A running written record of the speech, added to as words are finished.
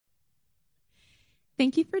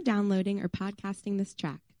Thank you for downloading or podcasting this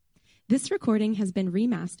track. This recording has been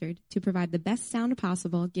remastered to provide the best sound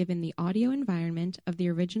possible given the audio environment of the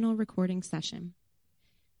original recording session.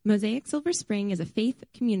 Mosaic Silver Spring is a faith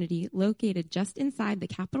community located just inside the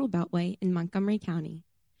Capitol Beltway in Montgomery County.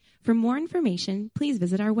 For more information, please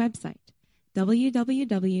visit our website,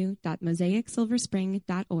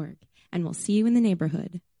 www.mosaicsilverspring.org, and we'll see you in the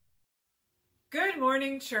neighborhood. Good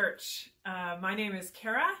morning, church. My name is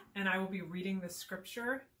Kara, and I will be reading the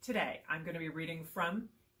scripture today. I'm going to be reading from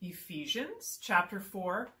Ephesians chapter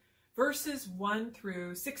 4, verses 1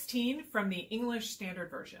 through 16 from the English Standard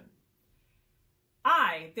Version.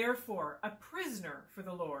 I, therefore, a prisoner for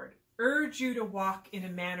the Lord, urge you to walk in a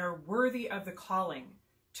manner worthy of the calling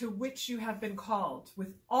to which you have been called,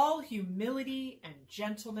 with all humility and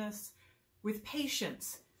gentleness, with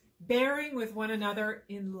patience, bearing with one another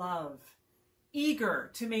in love, eager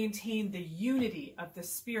to maintain the unity of the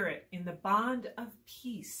Spirit in the bond of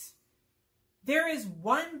peace. There is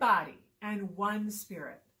one body and one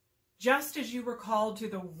Spirit, just as you were called to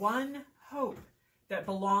the one hope that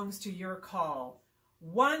belongs to your call,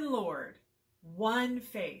 one Lord, one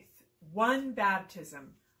faith, one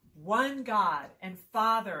baptism, one God and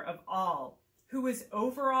Father of all, who is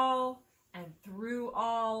over all and through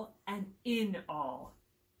all and in all.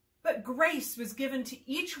 But grace was given to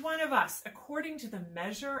each one of us according to the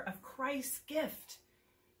measure of Christ's gift.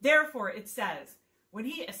 Therefore, it says, when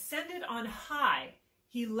he ascended on high,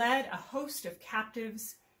 he led a host of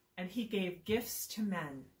captives, and he gave gifts to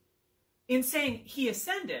men. In saying he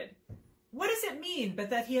ascended, what does it mean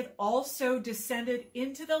but that he had also descended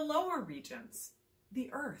into the lower regions,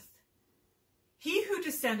 the earth? He who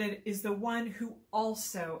descended is the one who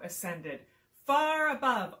also ascended far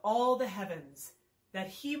above all the heavens, that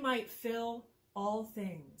he might fill all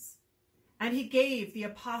things. And he gave the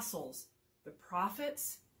apostles, the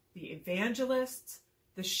prophets, the evangelists,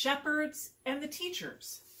 the shepherds, and the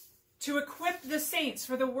teachers to equip the saints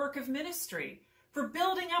for the work of ministry, for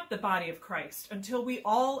building up the body of Christ until we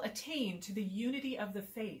all attain to the unity of the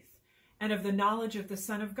faith and of the knowledge of the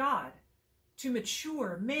Son of God, to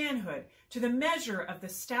mature manhood, to the measure of the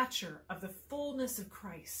stature of the fullness of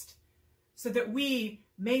Christ, so that we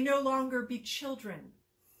may no longer be children,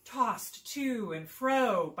 tossed to and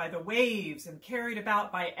fro by the waves and carried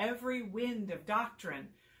about by every wind of doctrine,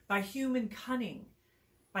 by human cunning,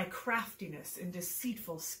 by craftiness and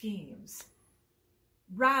deceitful schemes.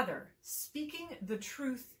 Rather, speaking the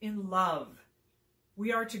truth in love,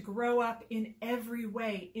 we are to grow up in every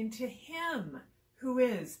way into him who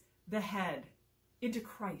is the head, into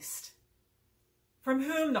Christ, from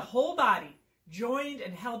whom the whole body, joined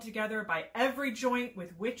and held together by every joint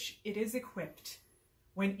with which it is equipped,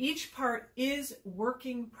 when each part is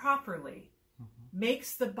working properly,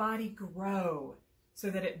 makes the body grow so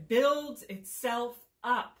that it builds itself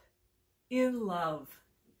up in love.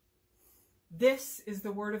 This is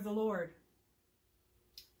the word of the Lord.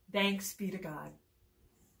 Thanks be to God.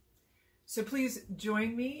 So please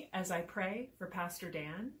join me as I pray for Pastor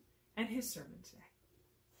Dan and his sermon today.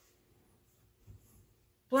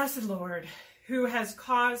 Blessed Lord, who has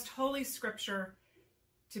caused Holy Scripture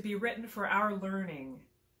to be written for our learning,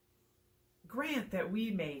 grant that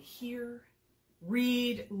we may hear,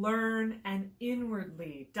 read, learn, and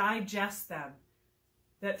inwardly digest them,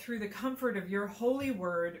 that through the comfort of your holy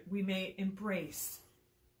word we may embrace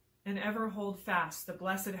and ever hold fast the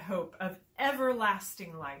blessed hope of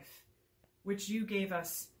everlasting life, which you gave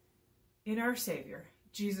us in our Savior,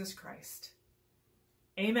 Jesus Christ.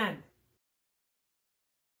 Amen.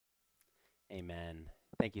 Amen.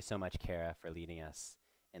 Thank you so much, Kara, for leading us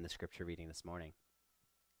in the scripture reading this morning.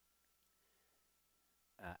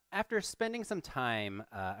 After spending some time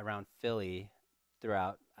around Philly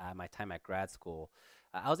throughout my time at grad school,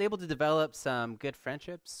 I was able to develop some good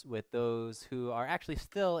friendships with those who are actually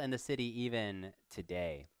still in the city even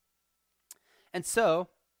today. And so,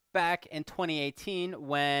 back in 2018,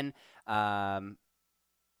 I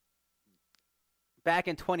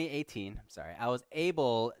was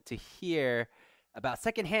able to hear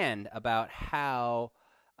secondhand about how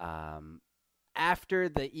after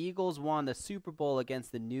the Eagles won the Super Bowl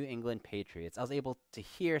against the New England Patriots, I was able to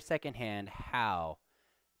hear secondhand how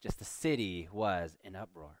just the city was in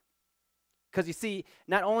uproar. Because you see,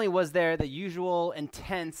 not only was there the usual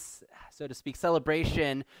intense, so to speak,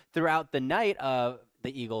 celebration throughout the night of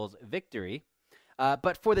the Eagles' victory,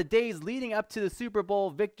 but for the days leading up to the Super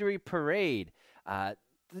Bowl victory parade,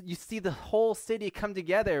 you see the whole city come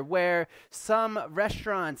together, where some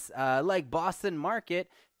restaurants like Boston Market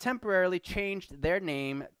temporarily changed their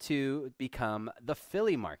name to become the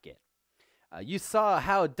Philly Market. You saw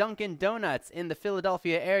how Dunkin' Donuts in the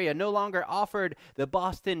Philadelphia area no longer offered the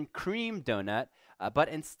Boston cream donut, but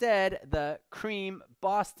instead the cream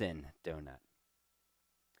Boston donut.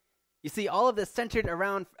 You see, all of this centered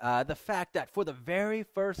around the fact that for the very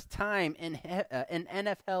first time in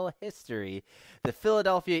NFL history, the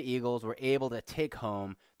Philadelphia Eagles were able to take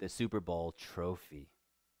home the Super Bowl trophy.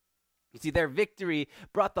 You see, their victory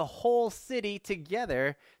brought the whole city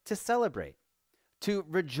together to celebrate, to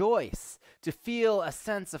rejoice, to feel a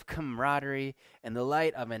sense of camaraderie in the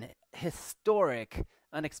light of an historic,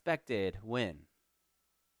 unexpected win.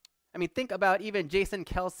 I mean, think about even Jason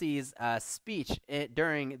Kelce's speech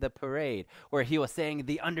during the parade, where he was saying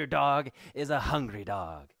the underdog is a hungry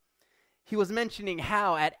dog. He was mentioning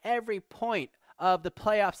how at every point of the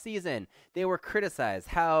playoff season, they were criticized,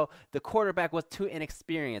 how the quarterback was too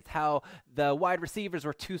inexperienced, how the wide receivers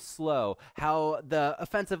were too slow, how the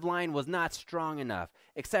offensive line was not strong enough,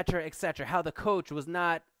 etc., how the coach was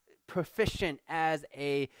not proficient as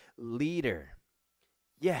a leader.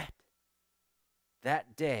 Yet,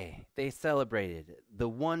 that day, they celebrated the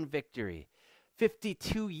one victory,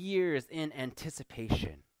 52 years in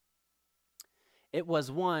anticipation. It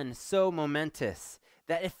was one so momentous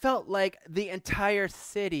that it felt like the entire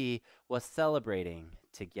city was celebrating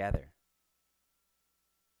together.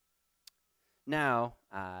 Now,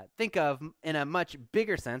 think of, in a much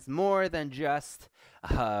bigger sense, more than just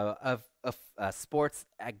a sports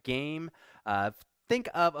game. Think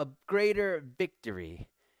of a greater victory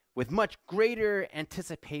with much greater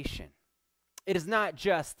anticipation. It is not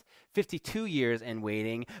just 52 years in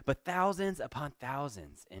waiting, but thousands upon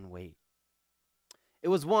thousands in wait. It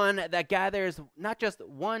was one that gathers not just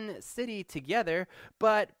one city together,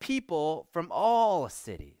 but people from all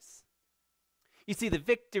cities. You see, the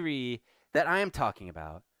victory that I am talking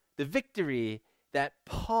about, the victory that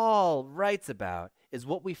Paul writes about, is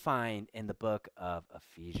what we find in the book of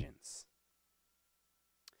Ephesians.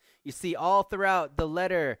 You see, all throughout the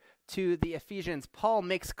letter to the Ephesians, Paul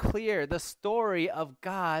makes clear the story of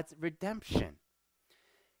God's redemption.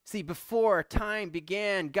 See, before time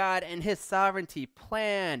began, God in his sovereignty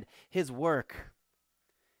planned his work,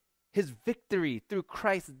 his victory through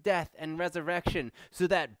Christ's death and resurrection, so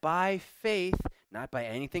that by faith, not by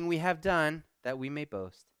anything we have done that we may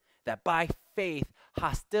boast, that by faith,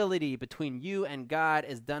 hostility between you and God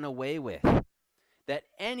is done away with, that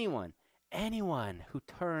anyone who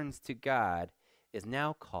turns to God is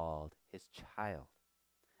now called his child,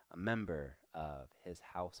 a member of his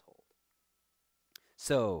household.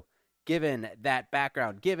 So, given that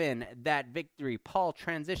background, given that victory, Paul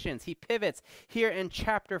transitions, he pivots here in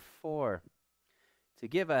chapter 4 to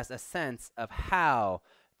give us a sense of how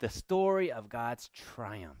the story of God's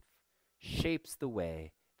triumph shapes the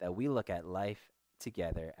way that we look at life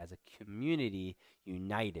together as a community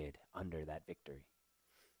united under that victory.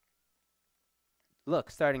 Look,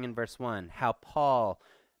 starting in verse 1, how Paul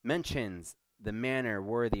mentions the manner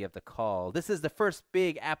worthy of the call. This is the first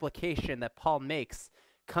big application that Paul makes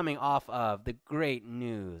coming off of the great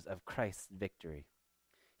news of Christ's victory.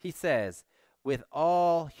 He says, with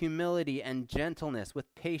all humility and gentleness,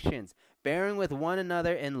 with patience, bearing with one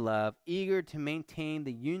another in love, eager to maintain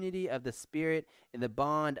the unity of the Spirit in the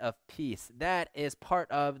bond of peace. That is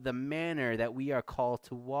part of the manner that we are called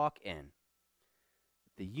to walk in.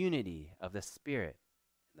 The unity of the Spirit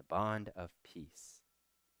in the bond of peace.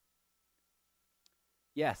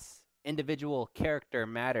 Yes, individual character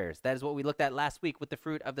matters. That is what we looked at last week with the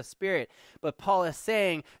fruit of the Spirit. But Paul is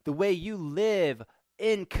saying the way you live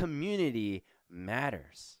in community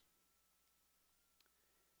matters.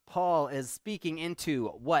 Paul is speaking into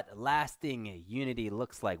what lasting unity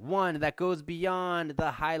looks like, one that goes beyond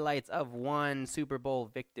the highlights of one Super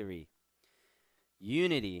Bowl victory.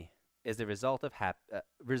 Unity is the result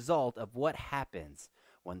of what happens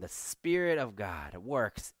when the Spirit of God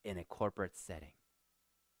works in a corporate setting.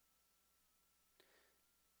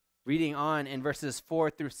 Reading on in verses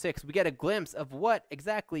 4 through 6, we get a glimpse of what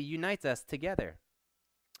exactly unites us together.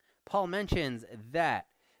 Paul mentions that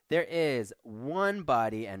there is one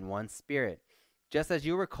body and one Spirit, just as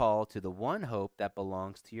you were called to the one hope that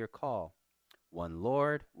belongs to your call. One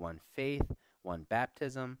Lord, one faith, one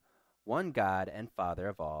baptism, one God and Father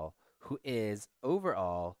of all, who is over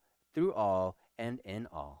all, through all, and in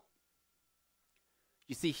all.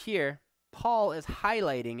 You see here, Paul is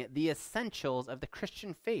highlighting the essentials of the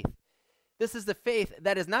Christian faith. This is the faith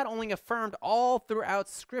that is not only affirmed all throughout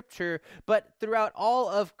Scripture, but throughout all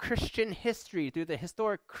of Christian history, through the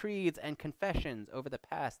historic creeds and confessions over the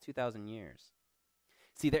past 2,000 years.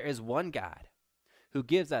 See, there is one God who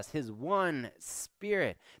gives us his one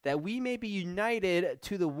Spirit, that we may be united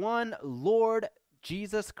to the one Lord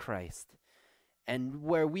Jesus Christ, and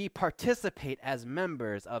where we participate as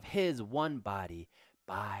members of his one body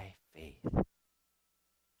by faith.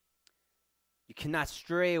 You cannot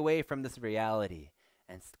stray away from this reality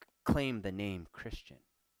and claim the name Christian.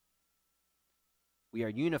 We are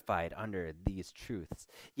unified under these truths.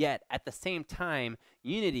 Yet, at the same time,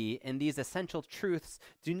 unity in these essential truths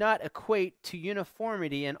do not equate to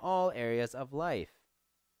uniformity in all areas of life.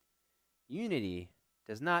 Unity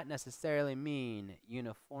does not necessarily mean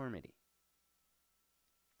uniformity.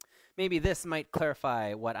 Maybe this might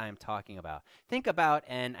clarify what I'm talking about. Think about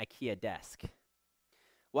an IKEA desk.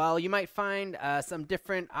 While you might find some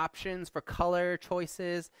different options for color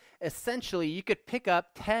choices, essentially you could pick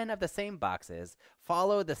up 10 of the same boxes,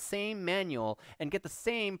 follow the same manual, and get the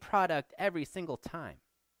same product every single time.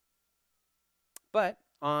 But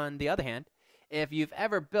on the other hand, if you've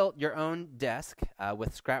ever built your own desk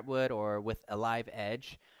with scrap wood or with a live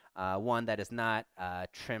edge, one that is not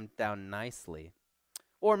trimmed down nicely,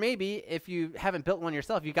 or maybe if you haven't built one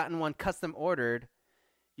yourself, you've gotten one custom ordered,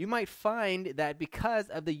 you might find that because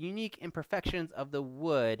of the unique imperfections of the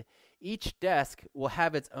wood, each desk will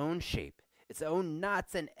have its own shape, its own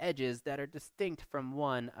knots and edges that are distinct from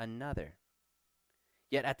one another.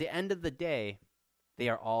 Yet at the end of the day, they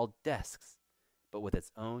are all desks, but with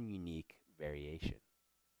its own unique variation.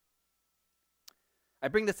 I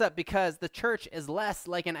bring this up because the church is less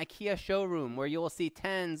like an IKEA showroom where you will see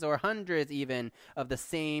tens or hundreds even of the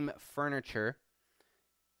same furniture.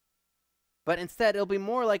 But instead, it'll be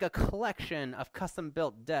more like a collection of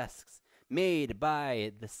custom-built desks made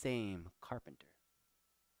by the same carpenter.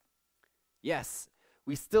 Yes,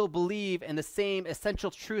 we still believe in the same essential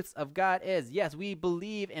truths of God is. Yes, we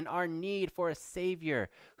believe in our need for a Savior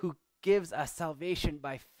who gives us salvation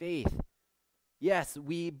by faith. Yes,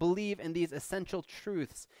 we believe in these essential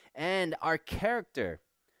truths and our character,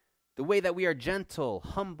 the way that we are gentle,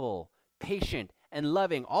 humble, patient, and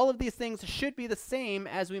loving. All of these things should be the same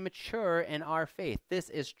as we mature in our faith. This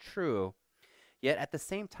is true. Yet at the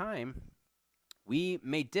same time, we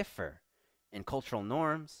may differ in cultural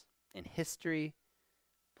norms, in history,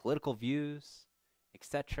 political views,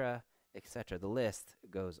 etc., etc. The list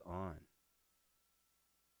goes on.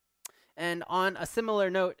 And on a similar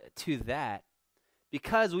note to that,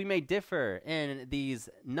 because we may differ in these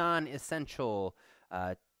non-essential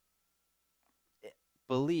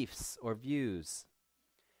beliefs or views,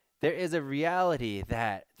 there is a reality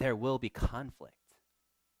that there will be conflict,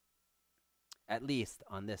 at least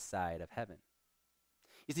on this side of heaven.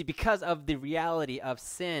 You see, because of the reality of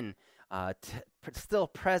sin still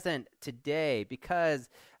present today, because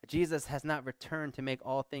Jesus has not returned to make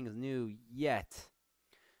all things new yet,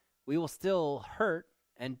 we will still hurt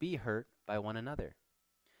and be hurt by one another.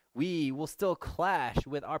 We will still clash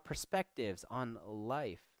with our perspectives on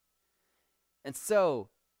life. And so,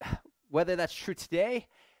 whether that's true today,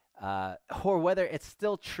 or whether it's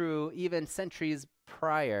still true even centuries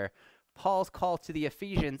prior, Paul's call to the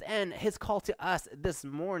Ephesians and his call to us this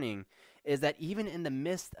morning is that even in the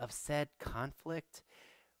midst of said conflict,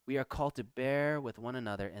 we are called to bear with one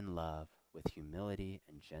another in love, with humility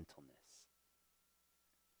and gentleness.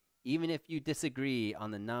 Even if you disagree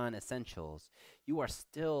on the non-essentials, you are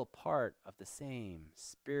still part of the same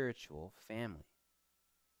spiritual family.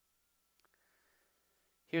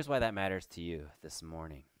 Here's why that matters to you this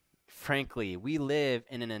morning. Frankly, we live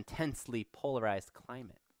in an intensely polarized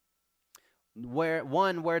climate, where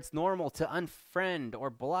it's normal to unfriend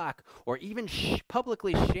or block or even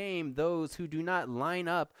publicly shame those who do not line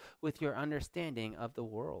up with your understanding of the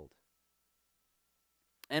world.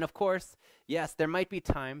 And of course, yes, there might be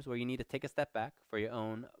times where you need to take a step back for your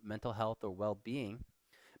own mental health or well-being.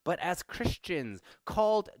 But as Christians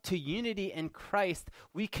called to unity in Christ,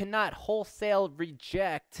 we cannot wholesale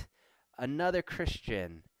reject another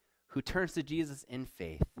Christian who turns to Jesus in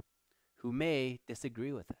faith, who may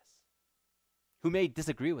disagree with us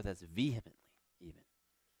vehemently even.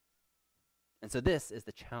 And so this is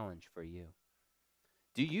the challenge for you.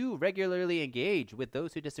 Do you regularly engage with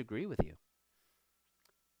those who disagree with you?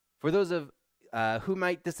 For those of who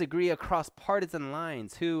might disagree across partisan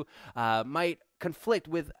lines, who might conflict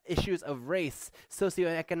with issues of race,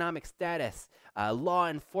 socioeconomic status, law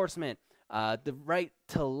enforcement, the right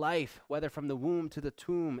to life, whether from the womb to the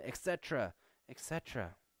tomb, etc.,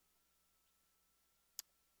 etc.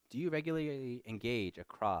 Do you regularly engage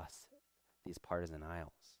across these partisan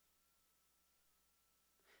aisles?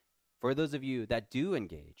 For those of you that do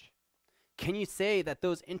engage, can you say that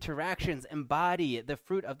those interactions embody the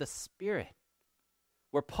fruit of the Spirit?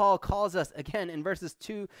 Where Paul calls us, again, in verses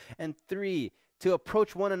 2 and 3, to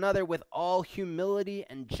approach one another with all humility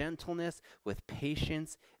and gentleness, with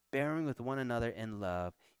patience, bearing with one another in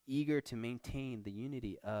love, eager to maintain the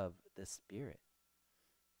unity of the Spirit?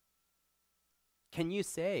 Can you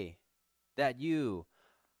say that you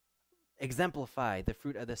exemplify the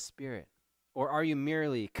fruit of the Spirit? Or are you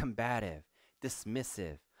merely combative,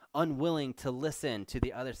 dismissive, unwilling to listen to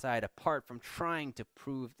the other side apart from trying to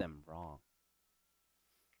prove them wrong?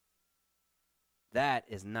 That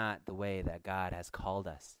is not the way that God has called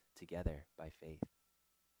us together by faith.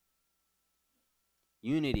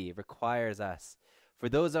 Unity requires us, for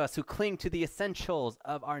those of us who cling to the essentials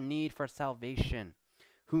of our need for salvation,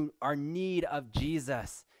 who are in need of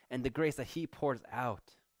Jesus and the grace that he pours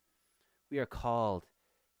out, we are called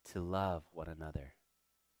to love one another,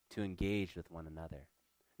 to engage with one another.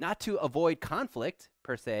 Not to avoid conflict,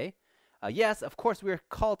 per se. Yes, of course, we are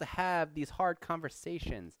called to have these hard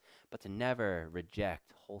conversations, but to never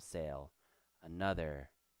reject wholesale another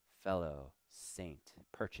fellow saint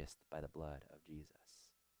purchased by the blood of Jesus.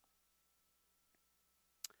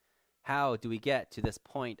 How do we get to this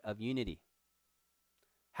point of unity?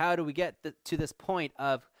 How do we get to this point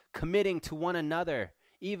of committing to one another,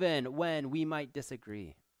 even when we might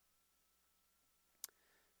disagree?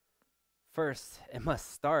 First, it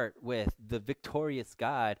must start with the victorious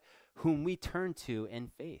God whom we turn to in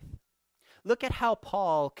faith. Look at how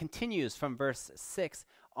Paul continues from verse 6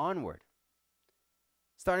 onward.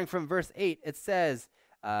 Starting from verse 8, it says,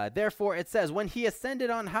 therefore it says, when he ascended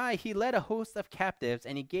on high, he led a host of captives,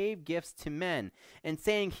 and he gave gifts to men. And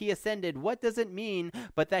saying he ascended, what does it mean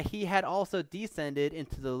but that he had also descended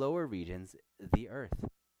into the lower regions, the earth?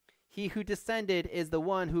 He who descended is the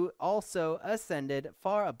one who also ascended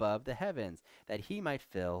far above the heavens, that he might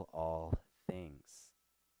fill all things.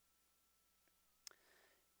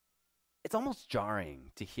 It's almost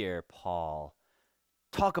jarring to hear Paul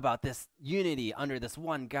talk about this unity under this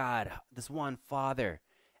one God, this one Father,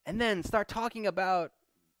 and then start talking about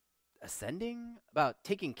ascending, about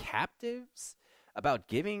taking captives, about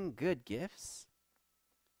giving good gifts.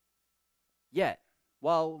 Yet,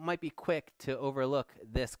 while it might be quick to overlook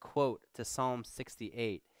this quote to Psalm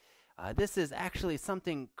 68, this is actually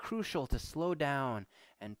something crucial to slow down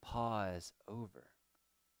and pause over.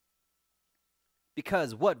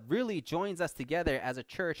 Because what really joins us together as a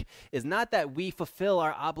church is not that we fulfill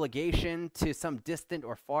our obligation to some distant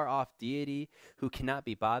or far-off deity who cannot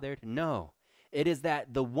be bothered. No, it is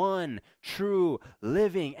that the one true,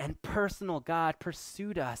 living, and personal God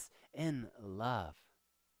pursued us in love.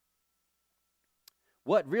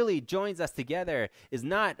 What really joins us together is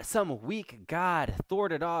not some weak God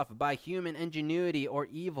thwarted off by human ingenuity or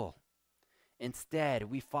evil.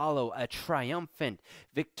 Instead, we follow a triumphant,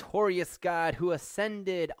 victorious God who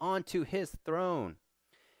ascended onto his throne.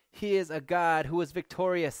 He is a God who is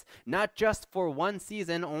victorious, not just for one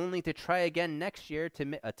season, only to try again next year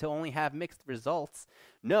to only have mixed results.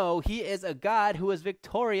 No, he is a God who is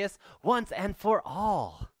victorious once and for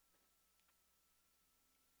all.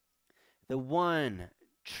 The one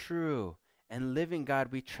true and living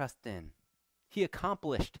God we trust in. He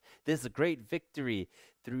accomplished this great victory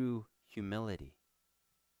through humility.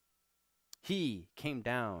 He came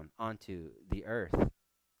down onto the earth.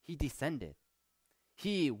 He descended.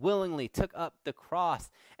 He willingly took up the cross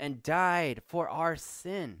and died for our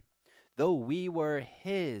sin, though we were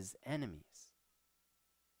his enemies.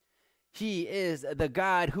 He is the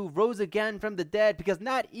God who rose again from the dead because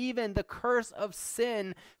not even the curse of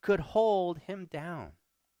sin could hold him down.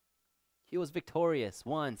 He was victorious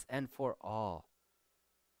once and for all.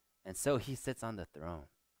 And so he sits on the throne.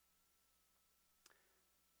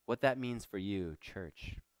 What that means for you,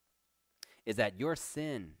 church, is that your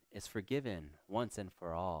sin is forgiven once and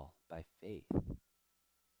for all by faith.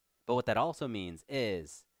 But what that also means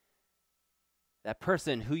is that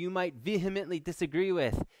person who you might vehemently disagree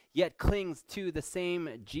with, yet clings to the same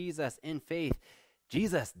Jesus in faith,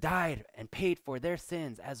 Jesus died and paid for their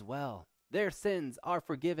sins as well. Their sins are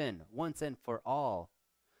forgiven once and for all.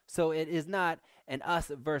 So it is not an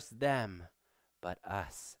us versus them, but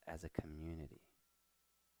us as a community.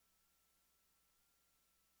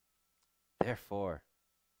 Therefore,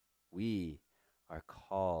 we are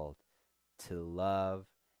called to love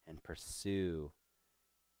and pursue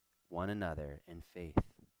one another in faith.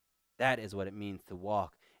 That is what it means to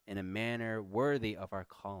walk in a manner worthy of our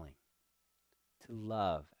calling, to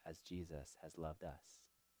love as Jesus has loved us.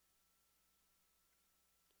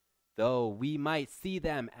 Though we might see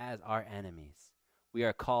them as our enemies, we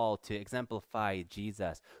are called to exemplify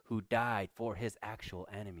Jesus who died for his actual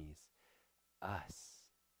enemies, us.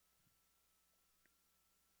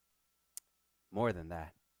 More than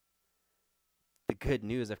that, the good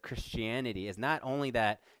news of Christianity is not only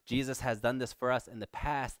that Jesus has done this for us in the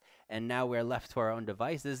past and now we're left to our own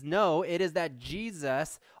devices. No, it is that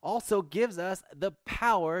Jesus also gives us the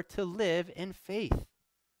power to live in faith.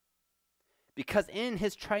 Because in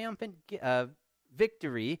his triumphant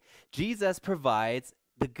victory, Jesus provides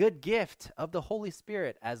the good gift of the Holy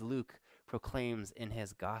Spirit, as Luke proclaims in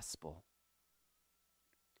his gospel.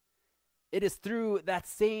 It is through that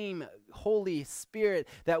same Holy Spirit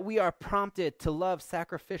that we are prompted to love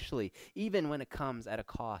sacrificially, even when it comes at a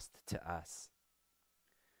cost to us.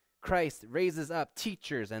 Christ raises up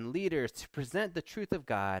teachers and leaders to present the truth of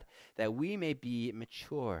God, that we may be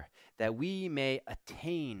mature, that we may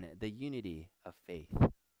attain the unity of faith,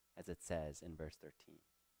 as it says in verse 13.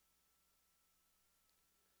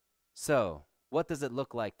 So, what does it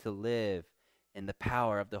look like to live in the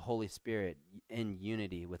power of the Holy Spirit in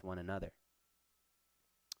unity with one another?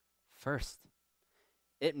 First,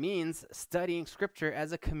 it means studying Scripture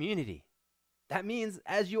as a community. That means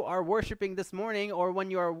as you are worshiping this morning or when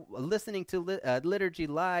you are listening to Liturgy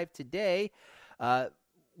Live today,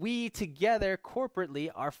 we together corporately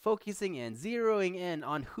are focusing in, zeroing in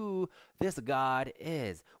on who this God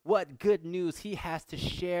is, what good news he has to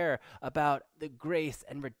share about the grace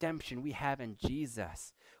and redemption we have in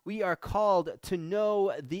Jesus. We are called to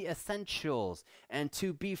know the essentials and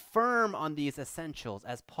to be firm on these essentials,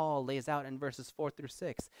 as Paul lays out in verses 4 through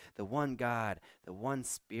 6, the one God, the one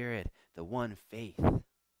Spirit, the one faith.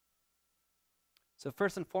 So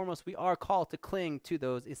first and foremost, we are called to cling to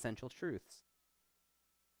those essential truths.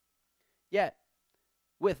 Yet,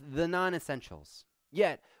 with the non-essentials,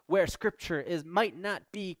 yet where Scripture might not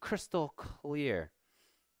be crystal clear,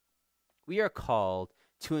 we are called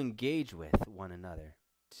to engage with one another,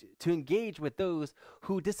 to engage with those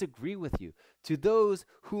who disagree with you, to those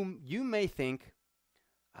whom you may think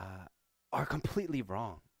are completely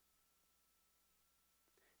wrong.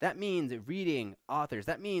 That means reading authors.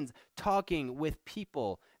 That means talking with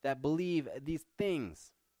people that believe these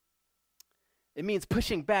things. It means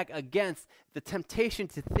pushing back against the temptation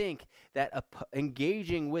to think that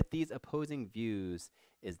engaging with these opposing views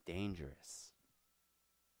is dangerous.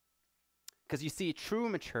 Because you see, true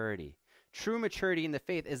maturity in the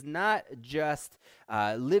faith is not just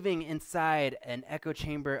living inside an echo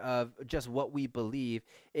chamber of just what we believe.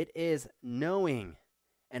 It is knowing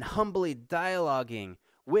and humbly dialoguing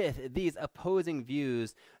with these opposing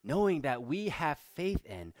views, knowing that we have faith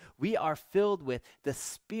in, we are filled with the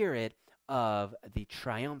Spirit of the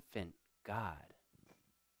triumphant God.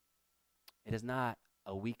 It is not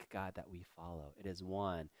a weak God that we follow. It is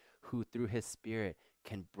one who, through his Spirit,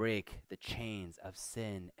 can break the chains of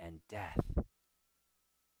sin and death.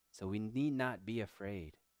 So we need not be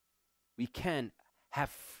afraid. We can have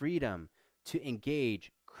freedom to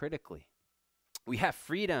engage critically. We have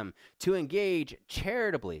freedom to engage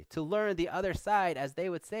charitably, to learn the other side, as they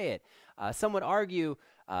would say it. Some would argue,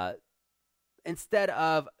 instead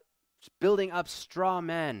of building up straw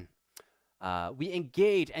men, we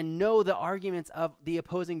engage and know the arguments of the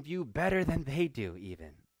opposing view better than they do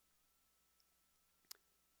even.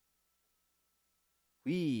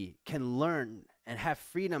 We can learn and have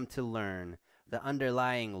freedom to learn the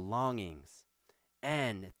underlying longings,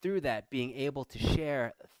 and through that being able to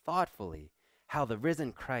share thoughtfully how the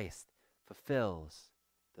risen Christ fulfills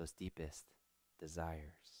those deepest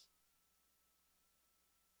desires.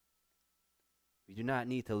 We do not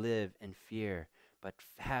need to live in fear, but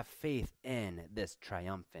have faith in this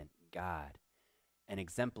triumphant God and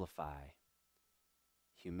exemplify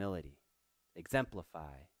humility,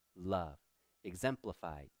 exemplify love,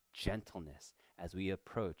 exemplify gentleness as we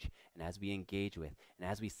approach and as we engage with and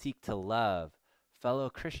as we seek to love fellow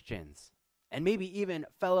Christians and maybe even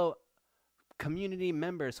fellow community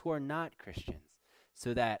members who are not Christians,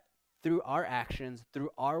 so that through our actions,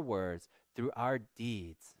 through our words, through our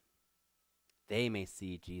deeds, they may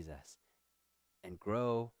see Jesus and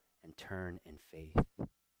grow and turn in faith.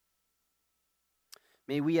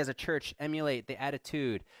 May we as a church emulate the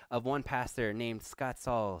attitude of one pastor named Scott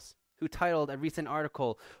Sauls, who titled a recent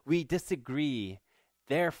article, "We Disagree,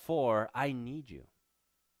 Therefore I Need You."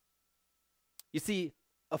 You see,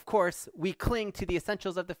 of course, we cling to the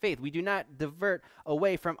essentials of the faith. We do not divert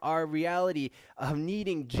away from our reality of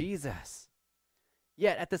needing Jesus.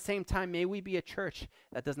 Yet, at the same time, may we be a church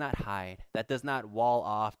that does not hide, that does not wall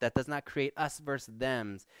off, that does not create us versus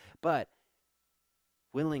thems, but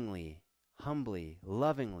willingly, humbly,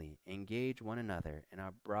 lovingly engage one another in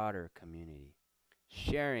our broader community,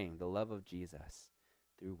 sharing the love of Jesus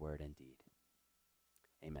through word and deed.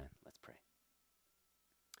 Amen. Let's pray.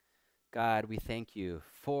 God, we thank you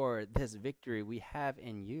for this victory we have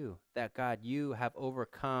in you, that God, you have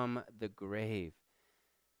overcome the grave,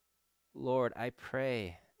 Lord, I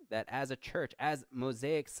pray that as a church, as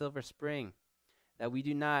Mosaic Silver Spring, that we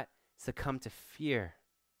do not succumb to fear,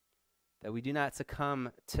 that we do not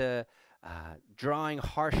succumb to drawing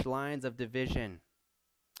harsh lines of division,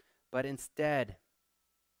 but instead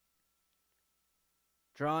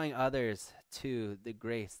drawing others to the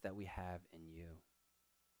grace that we have in you.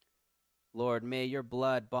 Lord, may your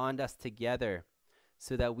blood bond us together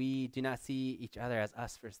so that we do not see each other as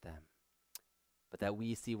us versus them, but that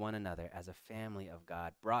we see one another as a family of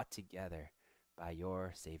God brought together by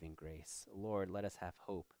your saving grace. Lord, let us have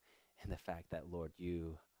hope in the fact that, Lord,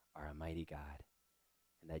 you are a mighty God,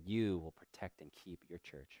 and that you will protect and keep your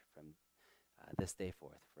church from this day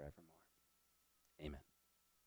forth forevermore. Amen.